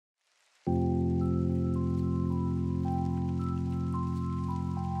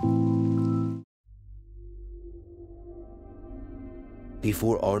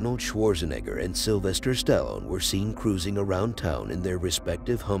Before Arnold Schwarzenegger and Sylvester Stallone were seen cruising around town in their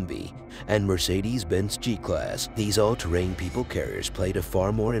respective Humvee and Mercedes-Benz G-Class, these all-terrain people carriers played a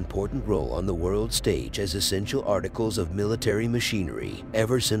far more important role on the world stage as essential articles of military machinery.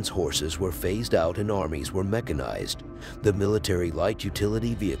 Ever since horses were phased out and armies were mechanized, the military light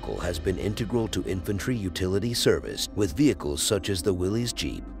utility vehicle has been integral to infantry utility service, with vehicles such as the Willys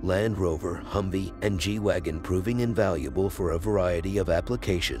Jeep, Land Rover, Humvee, and G-Wagon proving invaluable for a variety of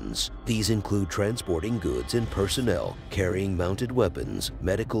applications. These include transporting goods and personnel, carrying mounted weapons,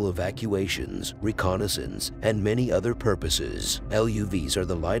 medical evacuations, reconnaissance, and many other purposes. LUVs are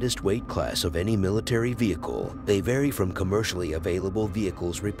the lightest weight class of any military vehicle. They vary from commercially available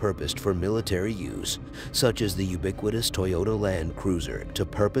vehicles repurposed for military use, such as the ubiquitous Toyota Land Cruiser, to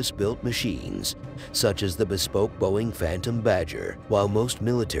purpose-built machines, such as the bespoke Boeing Phantom Badger. While most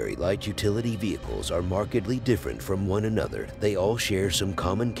military light utility vehicles are markedly different from one another, they all share some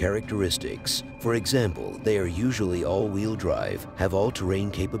common characteristics. For example, they are usually all-wheel drive, have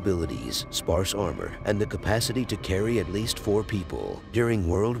all-terrain capabilities, sparse armor, and the capacity to carry at least 4 people. During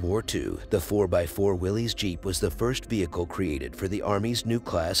World War II, the 4x4 Willys Jeep was the first vehicle created for the Army's new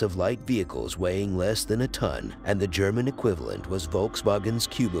class of light vehicles weighing less than a ton, and the German equivalent was Volkswagen's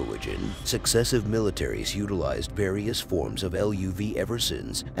Kübelwagen. Successive militaries utilized various forms of LUV ever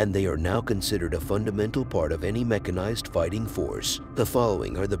since, and they are now considered a fundamental part of any mechanized fighting force. The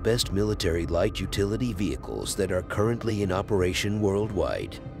following are the best military light utility vehicles that are currently in operation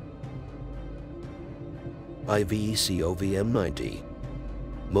worldwide. iveco VM90.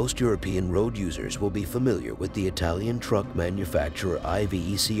 Most European road users will be familiar with the Italian truck manufacturer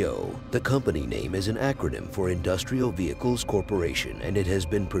iveco. The company name is an acronym for Industrial Vehicles Corporation, and it has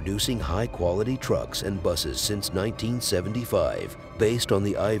been producing high-quality trucks and buses since 1975. Based on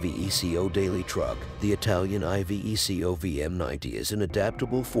the iveco daily truck, the Italian iveco VM90 is an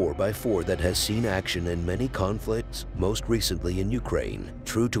adaptable 4x4 that has seen action in many conflicts, most recently in Ukraine.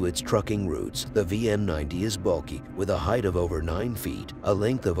 True to its trucking roots, the VM90 is bulky, with a height of over 9 feet, a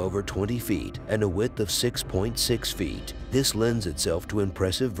length of over 20 feet, and a width of 6.6 feet. This lends itself to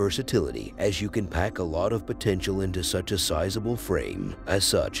impressive versatility, as you can pack a lot of potential into such a sizable frame. As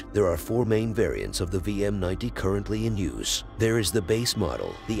such, there are 4 main variants of the VM90 currently in use. There is the base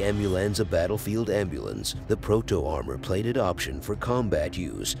model, the Ambulanza Battlefield Ambulance, the Proto armor-plated option for combat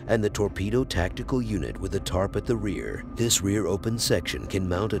use, and the Torpedo Tactical Unit with a tarp at the rear. This rear open section can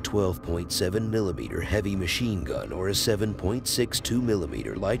mount a 12.7mm heavy machine gun or a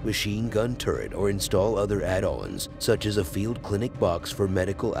 7.62mm light machine gun turret, or install other add-ons, such as a field clinic box for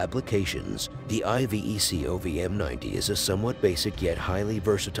medical applications. The iveco VM90 is a somewhat basic yet highly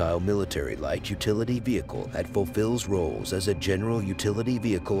versatile military light utility vehicle that fulfills roles as a general utility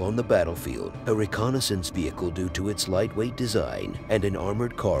vehicle on the battlefield, a reconnaissance vehicle due to its lightweight design, and an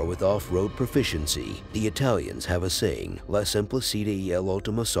armored car with off-road proficiency. The Italians have a saying, "La simplicità è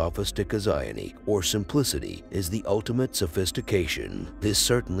l'ultima sophisticazione," or simplicity is the ultimate sophistication. This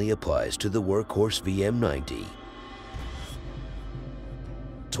certainly applies to the workhorse VM90.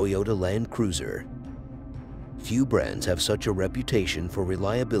 Toyota Land Cruiser. Few brands have such a reputation for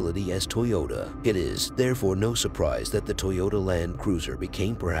reliability as Toyota. It is, therefore, no surprise that the Toyota Land Cruiser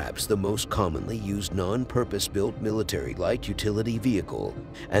became perhaps the most commonly used non-purpose-built military light utility vehicle,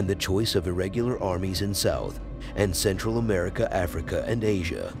 and the choice of irregular armies in South and Central America, Africa, and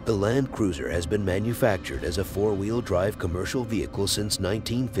Asia. The Land Cruiser has been manufactured as a 4-wheel drive commercial vehicle since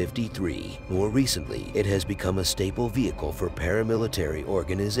 1953. More recently, it has become a staple vehicle for paramilitary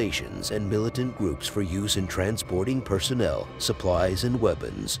organizations and militant groups for use in transporting personnel, supplies, and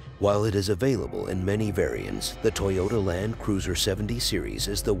weapons. While it is available in many variants, the Toyota Land Cruiser 70 series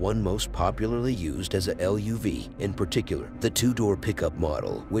is the one most popularly used as a LUV, in particular the 2-door pickup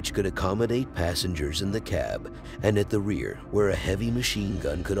model, which could accommodate passengers in the cab and at the rear, where a heavy machine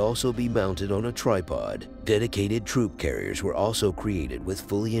gun could also be mounted on a tripod. Dedicated troop carriers were also created with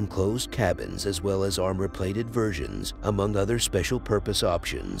fully enclosed cabins as well as armor-plated versions, among other special-purpose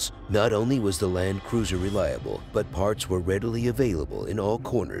options. Not only was the Land Cruiser reliable, but parts were readily available in all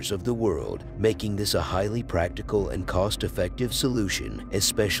corners of the world, making this a highly practical and cost-effective solution,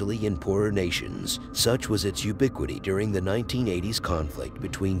 especially in poorer nations. Such was its ubiquity during the 1980s conflict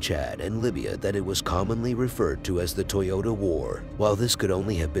between Chad and Libya that it was commonly referred to as the Toyota War. While this could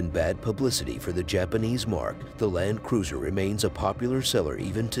only have been bad publicity for the Japanese mark, the Land Cruiser remains a popular seller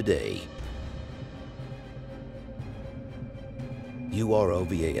even today.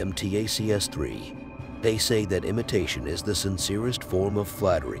 UROVA MTACS3. They say that imitation is the sincerest form of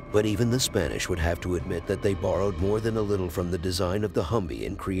flattery, but even the Spanish would have to admit that they borrowed more than a little from the design of the Humvee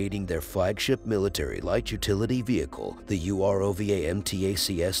in creating their flagship military light utility vehicle, the UROVA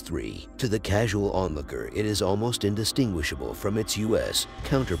MTACS-3. To the casual onlooker, it is almost indistinguishable from its US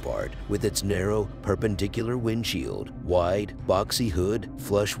counterpart, with its narrow, perpendicular windshield, wide, boxy hood,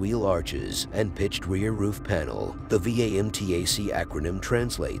 flush wheel arches, and pitched rear roof panel. The VAMTAC acronym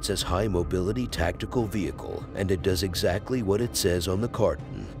translates as High Mobility Tactical Vehicle, and it does exactly what it says on the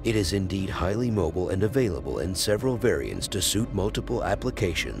carton. It is indeed highly mobile and available in several variants to suit multiple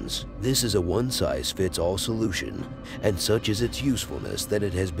applications. This is a one-size-fits-all solution, and such is its usefulness that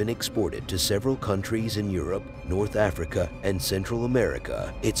it has been exported to several countries in Europe, North Africa, and Central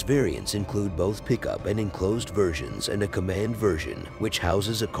America. Its variants include both pickup and enclosed versions and a command version, which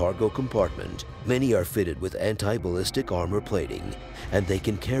houses a cargo compartment. Many are fitted with anti-ballistic armor plating, and they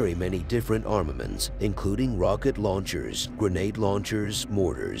can carry many different armaments, including rocket launchers, grenade launchers,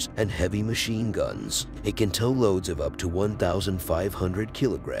 mortars, and heavy machine guns. It can tow loads of up to 1,500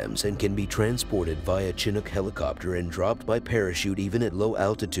 kilograms and can be transported via Chinook helicopter and dropped by parachute even at low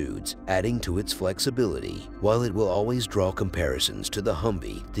altitudes, adding to its flexibility. While it will always draw comparisons to the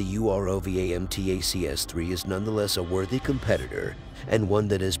Humvee, the UROVA MTACS-3 is nonetheless a worthy competitor, and one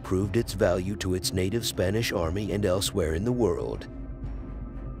that has proved its value to its native Spanish army and elsewhere in the world.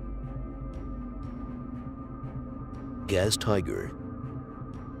 Gas Tiger.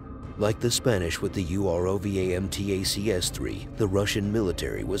 Like the Spanish with the UROVA MTACS-3, the Russian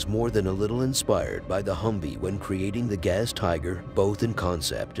military was more than a little inspired by the Humvee when creating the Gas Tiger, both in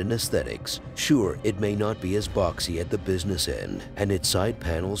concept and aesthetics. Sure, it may not be as boxy at the business end, and its side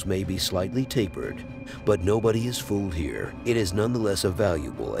panels may be slightly tapered, but nobody is fooled here. It is nonetheless a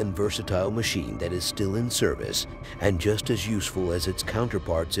valuable and versatile machine that is still in service, and just as useful as its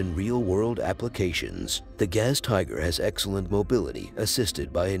counterparts in real-world applications. The Gas Tiger has excellent mobility,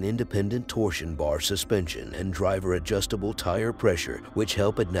 assisted by an independent torsion bar suspension and driver-adjustable tire pressure, which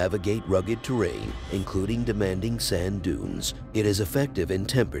help it navigate rugged terrain, including demanding sand dunes. It is effective in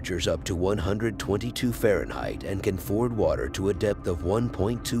temperatures up to 122 Fahrenheit and can ford water to a depth of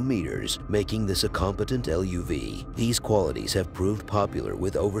 1.2 meters, making this a competent LUV. These qualities have proved popular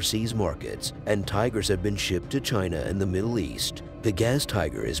with overseas markets, and Tigers have been shipped to China and the Middle East. The Gas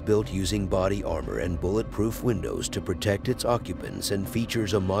Tiger is built using body armor and bulletproof windows to protect its occupants and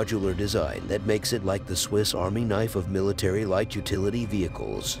features a modular design that makes it like the Swiss Army knife of military light utility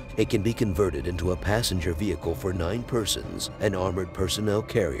vehicles. It can be converted into a passenger vehicle for 9 persons, an armored personnel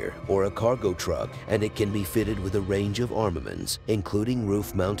carrier, or a cargo truck, and it can be fitted with a range of armaments, including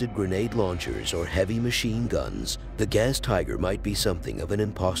roof-mounted grenade launchers or heavy machine guns. The Gas Tiger might be something of an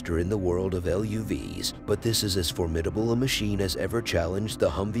imposter in the world of LUVs, but this is as formidable a machine as ever challenged the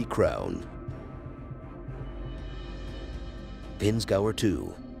Humvee crown. Pinzgauer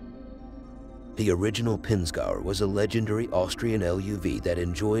II. The original Pinzgauer was a legendary Austrian LUV that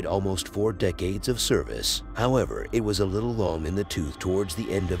enjoyed almost 4 decades of service. However, it was a little long in the tooth towards the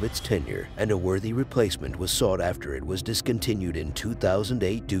end of its tenure, and a worthy replacement was sought after it was discontinued in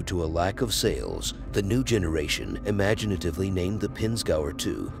 2008 due to a lack of sales. The new generation, imaginatively named the Pinzgauer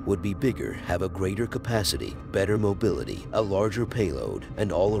II, would be bigger, have a greater capacity, better mobility, a larger payload,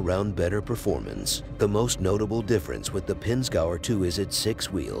 and all-around better performance. The most notable difference with the Pinzgauer II is its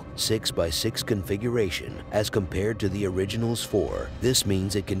 6-wheel, 6x6 configuration as compared to the original's 4. This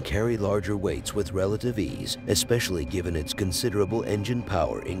means it can carry larger weights with relative ease, especially given its considerable engine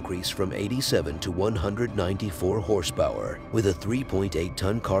power increase from 87 to 194 horsepower. With a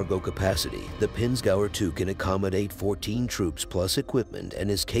 3.8-ton cargo capacity, the Pinzgauer II can accommodate 14 troops plus equipment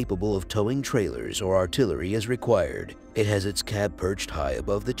and is capable of towing trailers or artillery as required. It has its cab perched high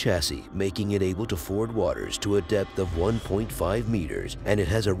above the chassis, making it able to ford waters to a depth of 1.5 meters, and it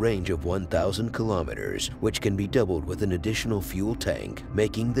has a range of 1,000 kilometers, which can be doubled with an additional fuel tank,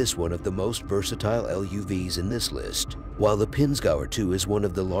 making this one of the most versatile LUVs in this list. While the Pinzgauer II is one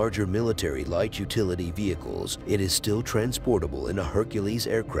of the larger military light utility vehicles, it is still transportable in a Hercules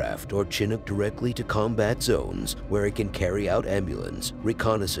aircraft or Chinook directly to combat zones, where it can carry out ambulance,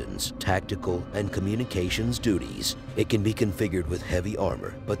 reconnaissance, tactical, and communications duties. It can be configured with heavy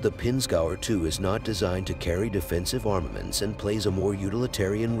armor, but the Pinzgauer II is not designed to carry defensive armaments and plays a more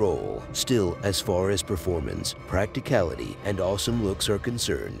utilitarian role. Still, as far as performance, practicality, and awesome looks are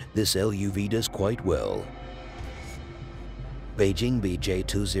concerned, this LUV does quite well. Beijing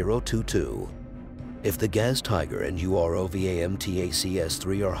BJ2022. If the Gas Tiger and UROVA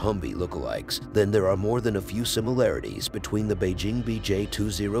MTACS-3 are Humvee lookalikes, then there are more than a few similarities between the Beijing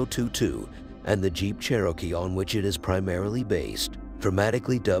BJ2022 and the Jeep Cherokee on which it is primarily based.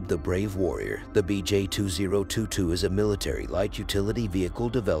 Dramatically dubbed the Brave Warrior, the BJ-2022 is a military light utility vehicle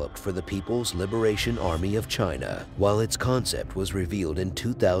developed for the People's Liberation Army of China. While its concept was revealed in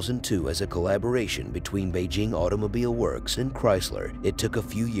 2002 as a collaboration between Beijing Automobile Works and Chrysler, it took a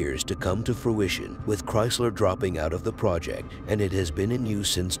few years to come to fruition, with Chrysler dropping out of the project, and it has been in use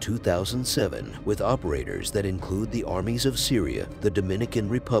since 2007, with operators that include the armies of Syria, the Dominican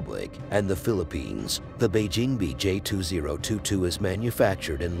Republic, and the Philippines. The Beijing BJ-2022 is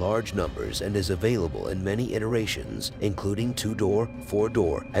manufactured in large numbers and is available in many iterations, including 2-door,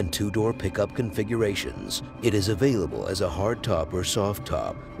 4-door, and 2-door pickup configurations. It is available as a hardtop or soft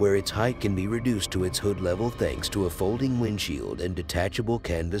top, where its height can be reduced to its hood level thanks to a folding windshield and detachable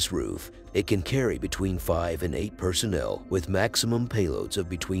canvas roof. It can carry between 5 and 8 personnel, with maximum payloads of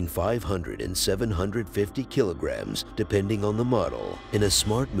between 500 and 750 kilograms, depending on the model. In a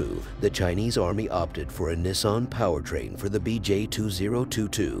smart move, the Chinese Army opted for a Nissan powertrain for the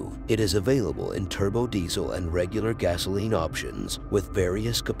BJ-2022. It is available in turbo diesel and regular gasoline options, with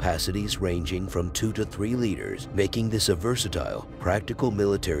various capacities ranging from 2 to 3 liters, making this a versatile, practical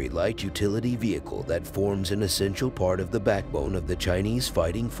military light utility vehicle that forms an essential part of the backbone of the Chinese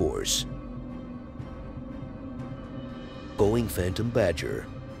fighting force. Boeing Phantom Badger.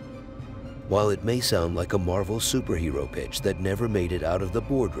 While it may sound like a Marvel superhero pitch that never made it out of the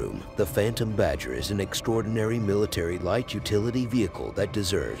boardroom, the Phantom Badger is an extraordinary military light utility vehicle that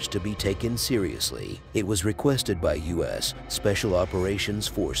deserves to be taken seriously. It was requested by U.S. Special Operations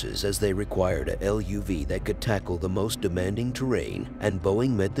Forces as they required a LUV that could tackle the most demanding terrain, and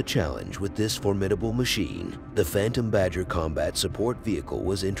Boeing met the challenge with this formidable machine. The Phantom Badger Combat Support Vehicle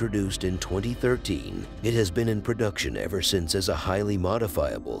was introduced in 2013. It has been in production ever since as a highly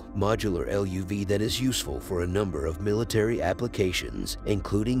modifiable, modular LUV that is useful for a number of military applications,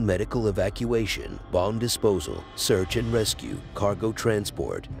 including medical evacuation, bomb disposal, search and rescue, cargo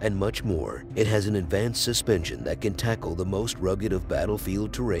transport, and much more. It has an advanced suspension that can tackle the most rugged of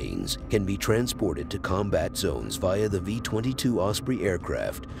battlefield terrains, can be transported to combat zones via the V-22 Osprey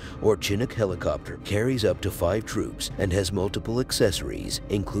aircraft or Chinook helicopter, carries up to 5 troops, and has multiple accessories,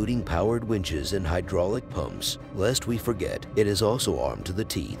 including powered winches and hydraulic pumps. Lest we forget, it is also armed to the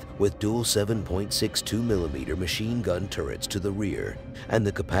teeth with dual 7.62mm machine gun turrets to the rear, and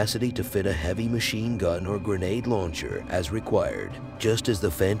the capacity to fit a heavy machine gun or grenade launcher as required. Just as the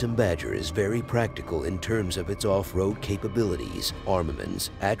Phantom Badger is very practical in terms of its off-road capabilities, armaments,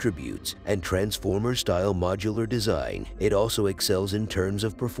 attributes, and transformer-style modular design, it also excels in terms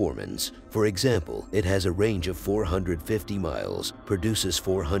of performance. For example, it has a range of 450 miles, produces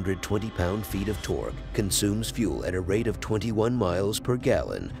 420 pound-feet of torque, consumes fuel at a rate of 21 miles per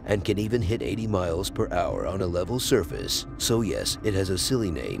gallon, and can even hit 80 miles per hour on a level surface. So yes, it has a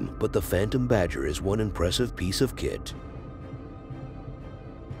silly name, but the Phantom Badger is one impressive piece of kit.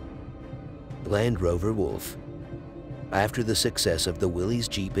 Land Rover Wolf. After the success of the Willys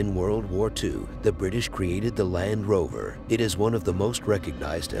Jeep in World War II, the British created the Land Rover. It is one of the most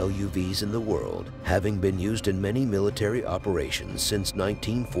recognized LUVs in the world, having been used in many military operations since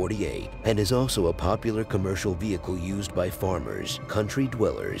 1948, and is also a popular commercial vehicle used by farmers, country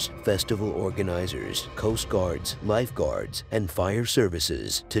dwellers, festival organizers, coast guards, lifeguards, and fire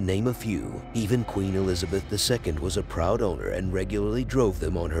services, to name a few. Even Queen Elizabeth II was a proud owner and regularly drove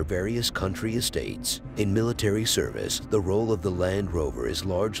them on her various country estates. In military service, the role of the Land Rover is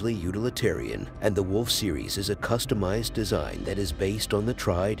largely utilitarian, and the Wolf series is a customized design that is based on the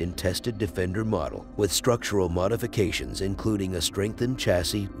tried and tested Defender model, with structural modifications including a strengthened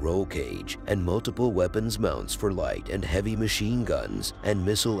chassis, roll cage, and multiple weapons mounts for light and heavy machine guns and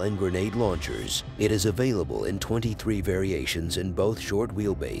missile and grenade launchers. It is available in 23 variations in both short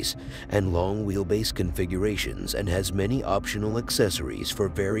wheelbase and long wheelbase configurations, and has many optional accessories for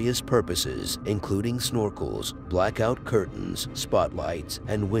various purposes, including snorkels, blackout curtains, spotlights,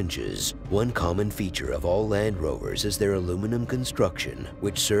 and winches. One common feature of all Land Rovers is their aluminum construction,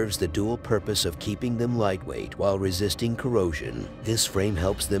 which serves the dual purpose of keeping them lightweight while resisting corrosion. This frame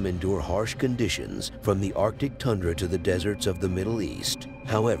helps them endure harsh conditions, from the Arctic tundra to the deserts of the Middle East.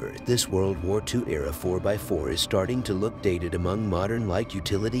 However, this World War II era 4x4 is starting to look dated among modern light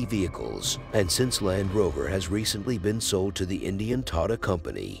utility vehicles, and since Land Rover has recently been sold to the Indian Tata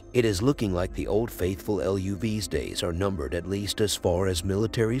company, it is looking like the old faithful LUV's days are numbered, at least as far as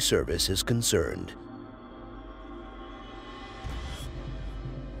military service is concerned.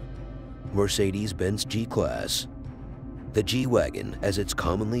 Mercedes-Benz G-Class. The G-Wagon, as it's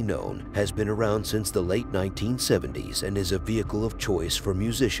commonly known, has been around since the late 1970s and is a vehicle of choice for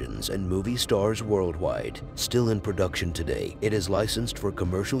musicians and movie stars worldwide. Still in production today, it is licensed for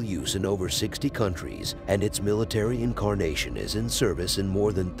commercial use in over 60 countries, and its military incarnation is in service in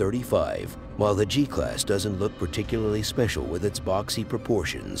more than 35. While the G-Class doesn't look particularly special with its boxy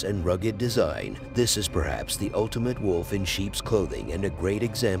proportions and rugged design, this is perhaps the ultimate wolf in sheep's clothing and a great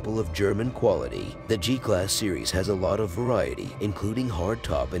example of German quality. The G-Class series has a lot of variety, including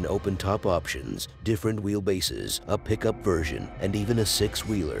hardtop and open-top options, different wheelbases, a pickup version, and even a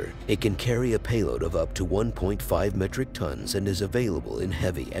six-wheeler. It can carry a payload of up to 1.5 metric tons and is available in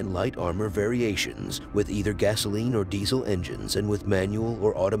heavy and light armor variations with either gasoline or diesel engines and with manual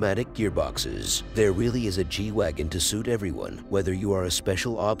or automatic gearboxes. There really is a G-Wagon to suit everyone, whether you are a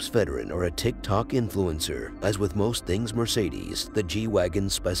special ops veteran or a TikTok influencer. As with most things Mercedes, the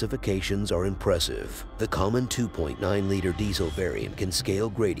G-Wagon's specifications are impressive. The common 2.9-liter diesel variant can scale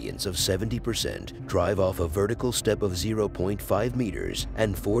gradients of 70%, drive off a vertical step of 0.5 meters,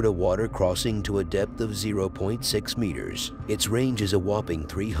 and ford a water crossing to a depth of 0.6 meters. Its range is a whopping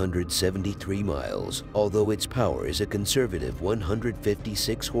 373 miles, although its power is a conservative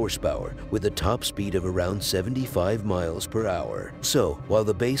 156 horsepower with a top speed of around 75 miles per hour. So, while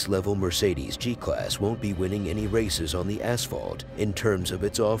the base-level Mercedes G-Class won't be winning any races on the asphalt, in terms of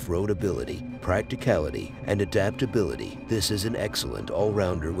its off-road ability, practicality, and adaptability, this is an excellent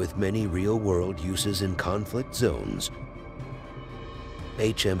all-rounder with many real-world uses in conflict zones.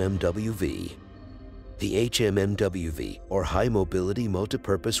 HMMWV. The HMMWV, or High Mobility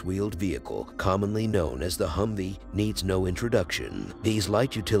Multipurpose Wheeled Vehicle, commonly known as the Humvee, needs no introduction. These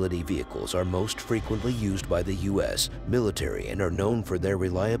light utility vehicles are most frequently used by the U.S. military and are known for their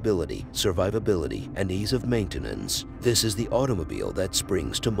reliability, survivability, and ease of maintenance. This is the automobile that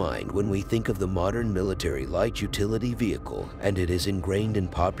springs to mind when we think of the modern military light utility vehicle, and it is ingrained in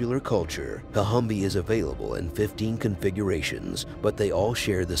popular culture. The Humvee is available in 15 configurations, but they all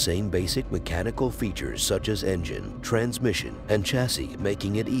share the same basic mechanical features such as engine, transmission, and chassis,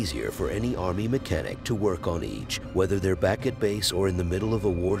 making it easier for any Army mechanic to work on each, whether they're back at base or in the middle of a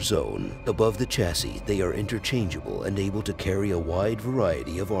war zone. Above the chassis, they are interchangeable and able to carry a wide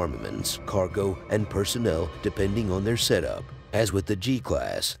variety of armaments, cargo, and personnel depending on their setup. As with the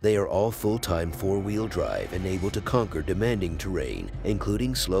G-Class, they are all full-time four-wheel drive and able to conquer demanding terrain,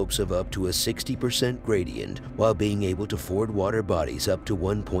 including slopes of up to a 60% gradient, while being able to ford water bodies up to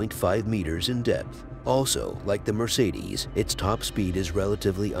 1.5 meters in depth. Also, like the Mercedes, its top speed is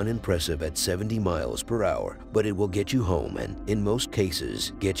relatively unimpressive at 70 miles per hour, but it will get you home and, in most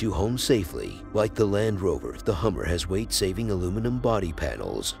cases, get you home safely. Like the Land Rover, the Hummer has weight-saving aluminum body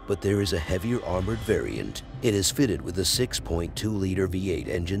panels, but there is a heavier armored variant. It is fitted with a 6.2-liter V8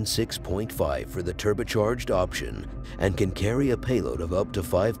 engine 6.5 for the turbocharged option and can carry a payload of up to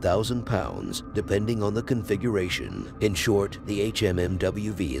 5,000 pounds, depending on the configuration. In short, the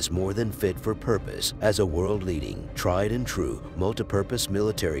HMMWV is more than fit for purpose as a world-leading, tried-and-true, multipurpose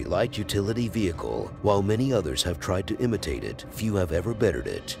military light utility vehicle. While many others have tried to imitate it, few have ever bettered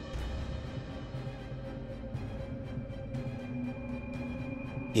it.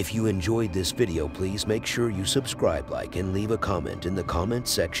 If you enjoyed this video, please make sure you subscribe, like, and leave a comment in the comment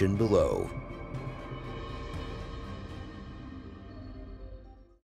section below.